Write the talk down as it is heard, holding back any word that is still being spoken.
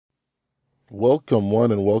Welcome,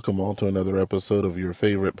 one, and welcome all to another episode of your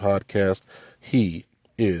favorite podcast, He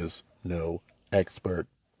Is No Expert.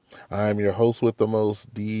 I'm your host with the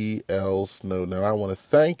most, D.L. Snowden, and I want to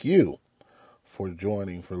thank you for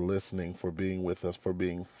joining, for listening, for being with us, for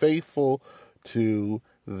being faithful to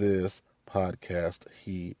this podcast,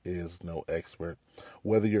 He Is No Expert.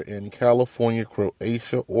 Whether you're in California,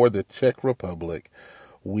 Croatia, or the Czech Republic,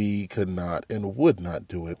 we could not and would not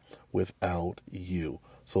do it without you.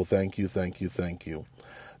 So thank you, thank you, thank you.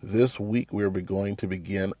 This week we're going to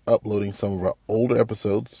begin uploading some of our older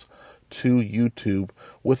episodes to YouTube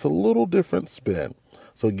with a little different spin.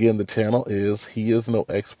 So again, the channel is He Is No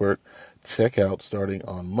Expert. Check out, starting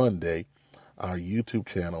on Monday, our YouTube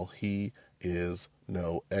channel, He Is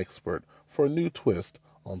No Expert, for a new twist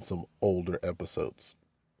on some older episodes.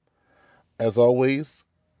 As always,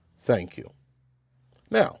 thank you.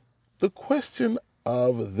 Now, the question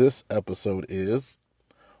of this episode is,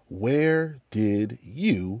 where did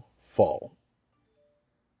you fall?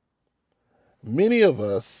 Many of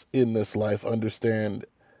us in this life understand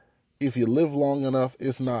if you live long enough,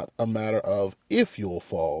 it's not a matter of if you'll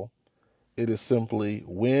fall. It is simply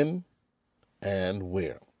when and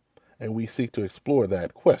where. And we seek to explore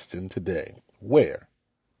that question today. Where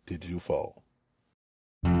did you fall?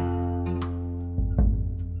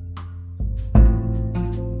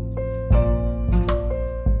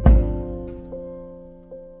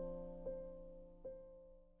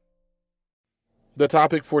 The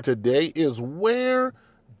topic for today is, where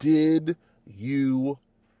did you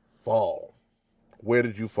fall? Where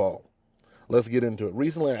did you fall? Let's get into it.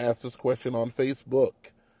 Recently, I asked this question on Facebook.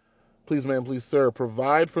 Please, ma'am, please, sir,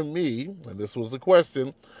 provide for me, and this was the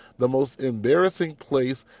question, the most embarrassing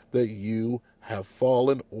place that you have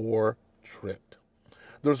fallen or tripped.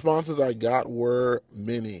 The responses I got were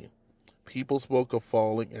many. People spoke of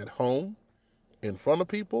falling at home, in front of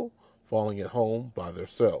people, falling at home by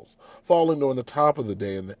themselves, falling during the top of the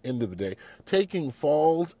day and the end of the day, taking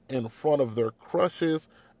falls in front of their crushes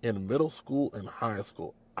in middle school and high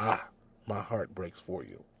school. My heart breaks for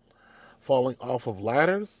you. Falling off of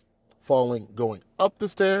ladders, falling going up the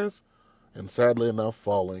stairs, and sadly enough,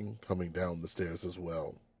 falling coming down the stairs as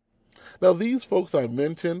well. Now, these folks I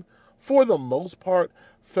mentioned, for the most part,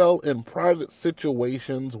 fell in private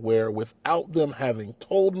situations where, without them having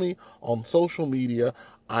told me on social media,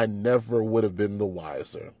 I never would have been the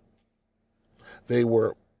wiser. They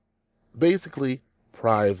were basically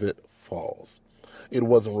private falls. It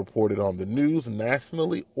wasn't reported on the news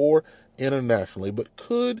nationally or internationally, but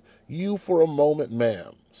could you for a moment,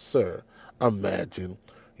 ma'am, sir, imagine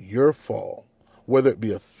your fall, whether it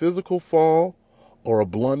be a physical fall or a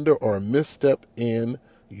blunder or a misstep in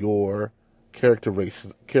your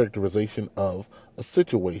characterization of a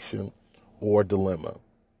situation or dilemma,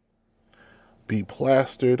 be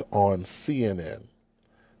plastered on CNN,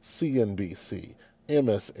 CNBC,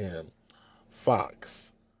 MSN,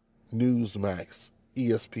 Fox, Newsmax,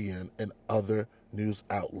 ESPN, and other news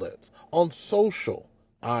outlets, on social,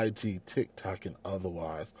 IG, TikTok, and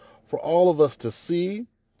otherwise, for all of us to see,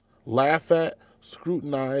 laugh at,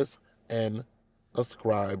 scrutinize, and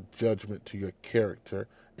ascribe judgment to your character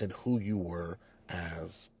and who you were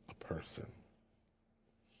as a person.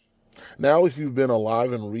 Now, if you've been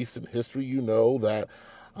alive in recent history, you know that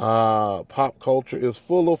pop culture is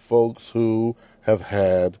full of folks who have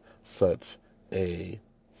had such a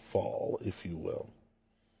fall, if you will.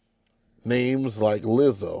 Names like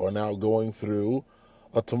Lizzo are now going through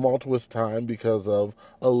a tumultuous time because of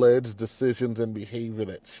alleged decisions and behavior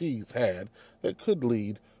that she's had that could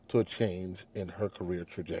lead to a change in her career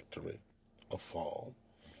trajectory, a fall.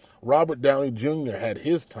 Robert Downey Jr. had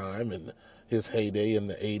his time in his heyday in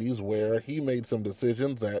the 80s where he made some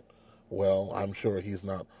decisions that, well, I'm sure he's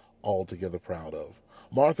not altogether proud of.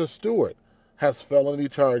 Martha Stewart has felony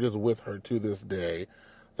charges with her to this day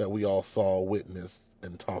that we all saw, witnessed,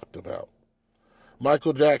 and talked about.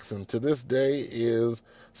 Michael Jackson, to this day, is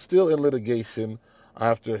still in litigation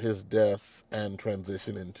after his death and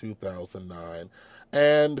transition in 2009.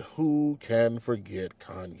 And who can forget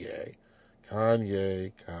Kanye?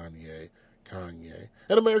 Kanye.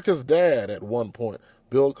 And America's Dad at one point,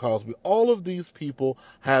 Bill Cosby. All of these people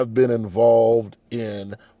have been involved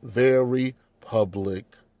in very public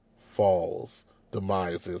falls,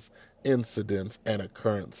 demises, incidents, and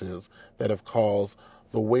occurrences that have caused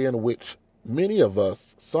the way in which many of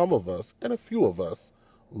us, some of us, and a few of us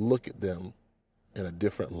look at them in a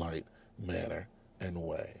different light, manner, and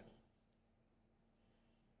way.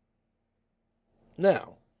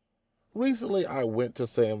 Now, recently I went to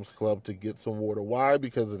Sam's Club to get some water. Why?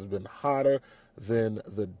 Because it's been hotter than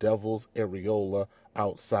the devil's areola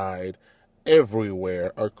outside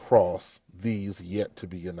everywhere across these yet to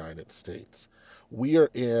be United States. We are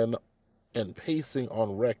in and pacing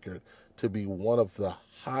on record to be one of the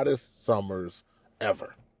hottest summers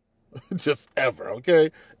ever. Just ever,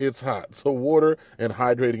 okay? It's hot. So water and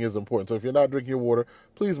hydrating is important. So if you're not drinking your water,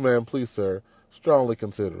 please, ma'am, please, sir, strongly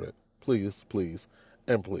consider it. Please, please,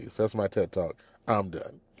 and please. That's my TED Talk. I'm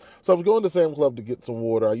done. So I was going to Sam Club to get some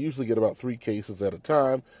water. I usually get about 3 cases at a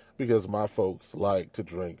time because my folks like to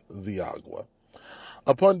drink the agua.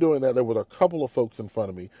 Upon doing that, there were a couple of folks in front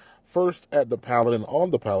of me. First at the pallet, and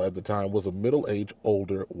on the pallet at the time, was a middle-aged,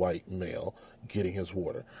 older white male getting his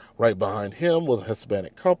water. Right behind him was a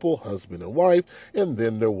Hispanic couple, husband and wife, and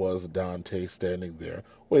then there was Dante standing there,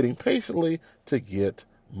 waiting patiently to get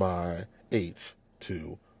my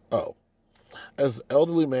H2O. As an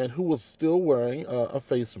elderly man who was still wearing a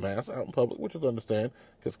face mask out in public, which is understand,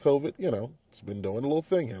 because COVID, it's been doing a little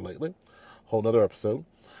thing here lately. Whole nother episode.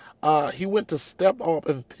 He went to step off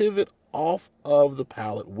and pivot off of the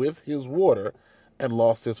pallet with his water and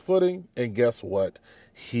lost his footing. And guess what?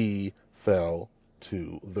 He fell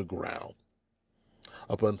to the ground.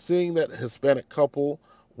 Upon seeing that Hispanic couple,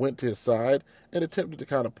 went to his side and attempted to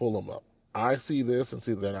kind of pull him up. I see this and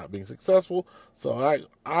see they're not being successful. So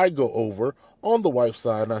I go over on the wife's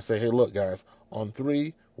side and I say, hey, look, guys, on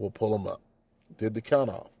 3, we'll pull him up. Did the count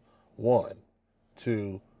off. 1,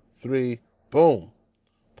 2, 3, boom.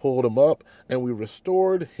 Pulled him up, and we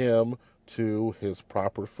restored him to his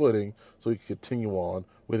proper footing so he could continue on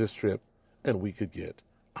with his trip, and we could get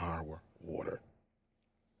our water.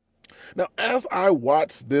 Now, as I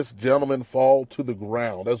watched this gentleman fall to the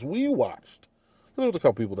ground, as we watched, there was a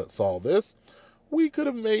couple people that saw this, we could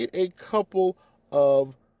have made a couple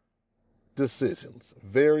of decisions,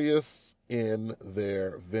 various in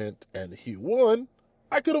their vent and hue. One,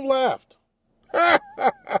 I could have laughed.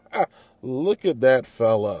 Look at that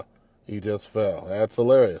fella. He just fell. That's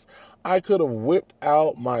hilarious. I could have whipped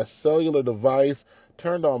out my cellular device,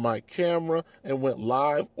 turned on my camera, and went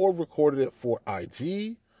live or recorded it for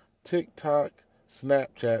IG, TikTok,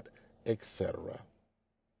 Snapchat, etc.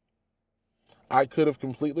 I could have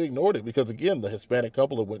completely ignored it because, again, the Hispanic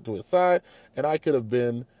couple had went to his side, and I could have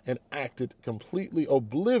been and acted completely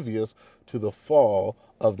oblivious to the fall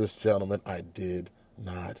of this gentleman I did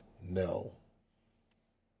not know.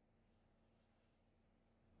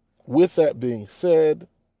 With that being said,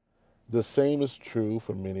 the same is true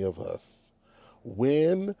for many of us.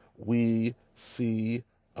 When we see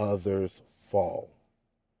others fall,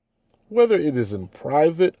 whether it is in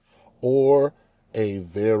private or a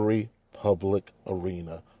very public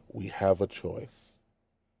arena, we have a choice.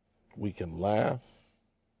 We can laugh.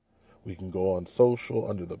 We can go on social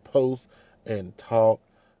under the post and talk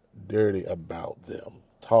dirty about them,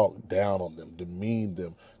 talk down on them, demean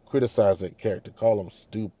them, criticize that character, call them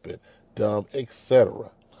stupid, dumb,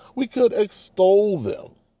 etc. We could extol them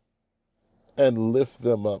and lift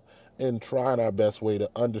them up and try in our best way to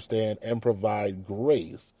understand and provide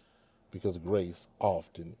grace, because grace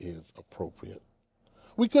often is appropriate.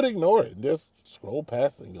 We could ignore it and just scroll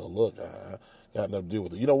past it and go, look, I got nothing to do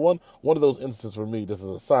with it. One of those instances for me, just as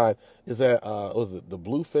a side, is that, was it the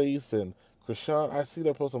Blueface and Krishan? I see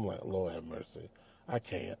their post, I'm like, Lord have mercy. I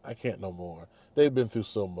can't no more. They've been through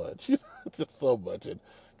so much, just so much. And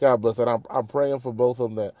God bless it. I'm praying for both of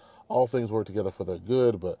them that all things work together for their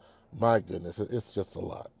good, but my goodness, it's just a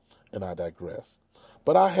lot. And I digress.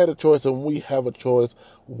 But I had a choice, and we have a choice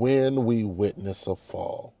when we witness a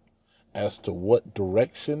fall as to what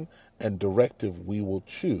direction and directive we will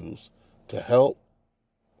choose to help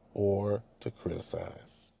or to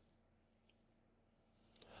criticize.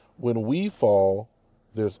 When we fall,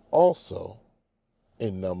 there's also a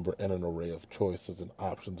number and an array of choices and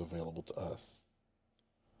options available to us.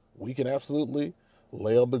 We can absolutely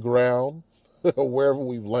lay on the ground wherever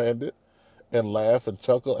we've landed and laugh and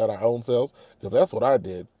chuckle at our own selves, because that's what I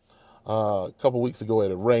did. A couple weeks ago, it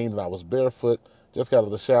had rained and I was barefoot, just got out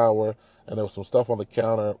of the shower, and there was some stuff on the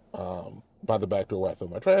counter by the back door where I throw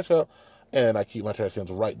my trash out, and I keep my trash cans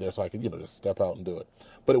right there so I can, just step out and do it.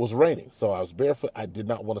 But it was raining, so I was barefoot. I did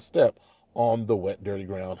not want to step on the wet, dirty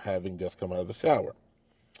ground having just come out of the shower.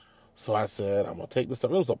 So I said, I'm going to take this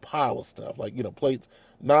stuff. It was a pile of stuff, like, plates,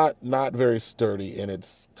 not very sturdy in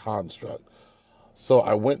its construct. So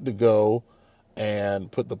I went to go and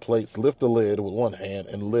put the plates, lift the lid with one hand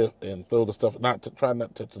and lift and throw the stuff, try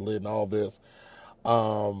not to touch the lid and all this.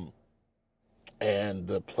 And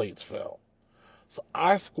the plates fell. So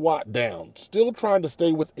I squat down, still trying to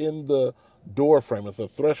stay within the door frame, at the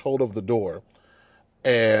threshold of the door,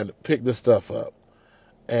 and pick this stuff up.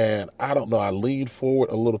 And I don't know, I leaned forward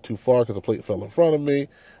a little too far because the plate fell in front of me.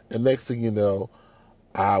 And next thing you know,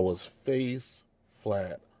 I was face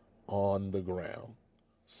flat on the ground,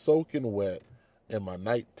 soaking wet in my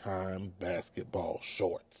nighttime basketball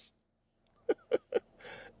shorts.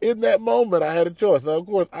 In that moment, I had a choice. Now, of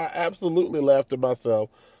course, I absolutely laughed at myself,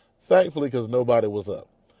 thankfully, because nobody was up.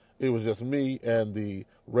 It was just me and the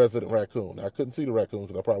resident raccoon. I couldn't see the raccoon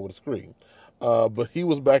because I probably would have screamed. But he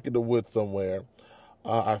was back in the woods somewhere.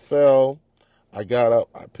 I fell. I got up.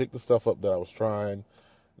 I picked the stuff up that I was trying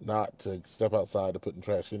not to step outside to put in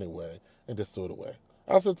trash anyway, and just threw it away.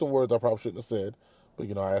 I said some words I probably shouldn't have said,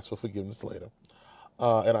 but, I asked for forgiveness later.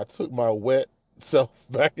 And I took my wet self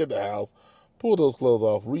back in the house, pulled those clothes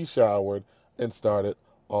off, re-showered, and started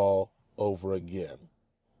all over again.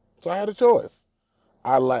 So I had a choice.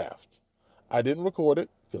 I laughed. I didn't record it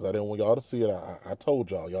because I didn't want y'all to see it. I told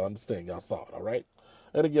y'all understand, y'all saw it, all right?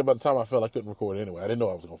 And again, by the time I felt I couldn't record it anyway, I didn't know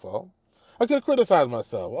I was going to fall. I could have criticized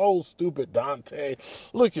myself. Oh, stupid Dante,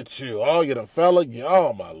 look at you. Oh, you done fell again.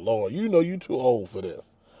 Oh, my Lord, you too old for this.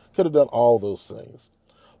 Could have done all those things.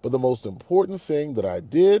 But the most important thing that I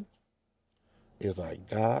did is I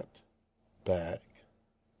got back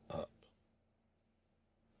up.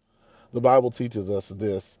 The Bible teaches us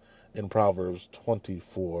this in Proverbs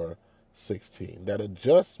 24:16, that a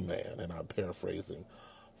just man, and I'm paraphrasing,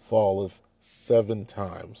 falleth 7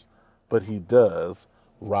 times, but he does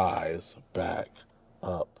rise back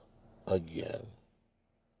up again.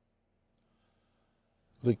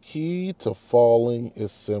 The key to falling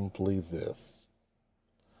is simply this.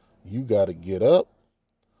 You got to get up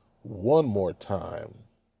one more time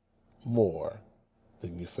more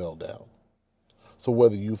than you fell down. So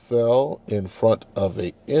whether you fell in front of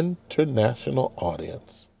an international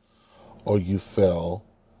audience or you fell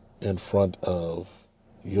in front of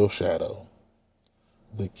your shadow,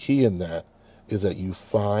 the key in that is that you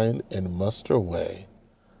find and muster a way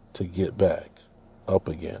to get back up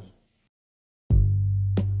again.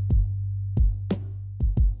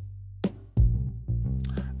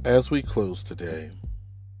 As we close today,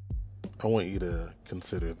 I want you to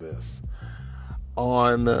consider this.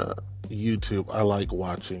 On YouTube, I like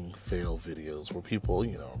watching fail videos where people,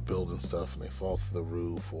 are building stuff and they fall through the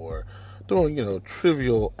roof or doing,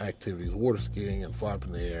 trivial activities, water skiing and fly up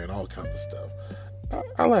in the air and all kinds of stuff.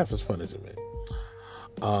 I laugh, it's funny to me.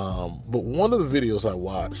 But one of the videos I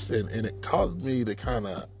watched, and it caused me to kind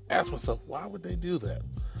of ask myself, why would they do that,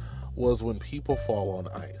 was when people fall on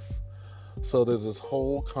ice. So there's this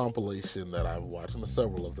whole compilation that I've watched, and there's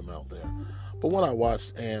several of them out there. But one I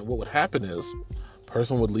watched, and what would happen is, a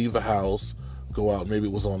person would leave the house, go out, maybe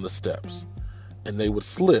it was on the steps, and they would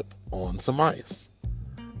slip on some ice.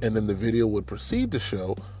 And then the video would proceed to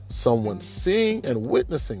show someone seeing and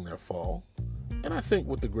witnessing their fall, and I think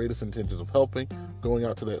with the greatest intentions of helping, going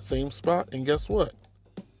out to that same spot, and guess what?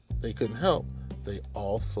 They couldn't help. They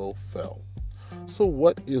also fell. So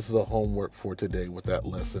what is the homework for today with that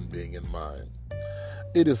lesson being in mind?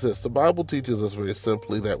 It is this. The Bible teaches us very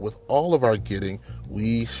simply that with all of our getting,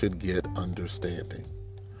 we should get understanding.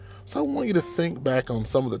 So I want you to think back on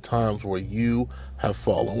some of the times where you have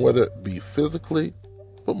fallen, whether it be physically,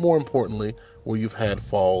 but more importantly, where you've had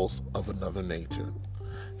falls of another nature.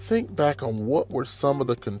 Think back on what were some of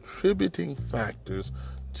the contributing factors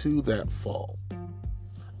to that fall.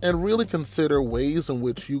 And really consider ways in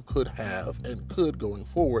which you could have and could, going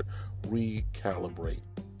forward, recalibrate.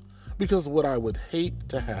 Because what I would hate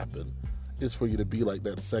to happen is for you to be like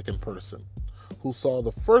that second person who saw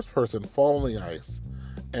the first person fall on the ice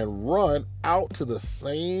and run out to the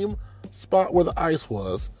same spot where the ice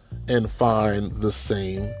was and find the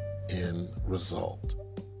same end result.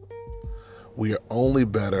 We are only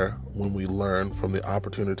better when we learn from the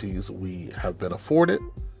opportunities we have been afforded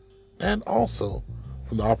and also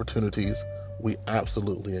from the opportunities we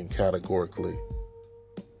absolutely and categorically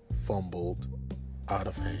fumbled out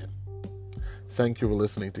of hand. Thank you for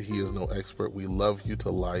listening to He Is No Expert. We love you to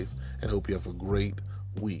life and hope you have a great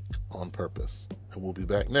week on purpose. And we'll be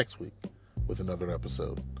back next week with another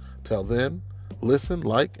episode. Till then, listen,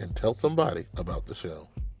 like, and tell somebody about the show.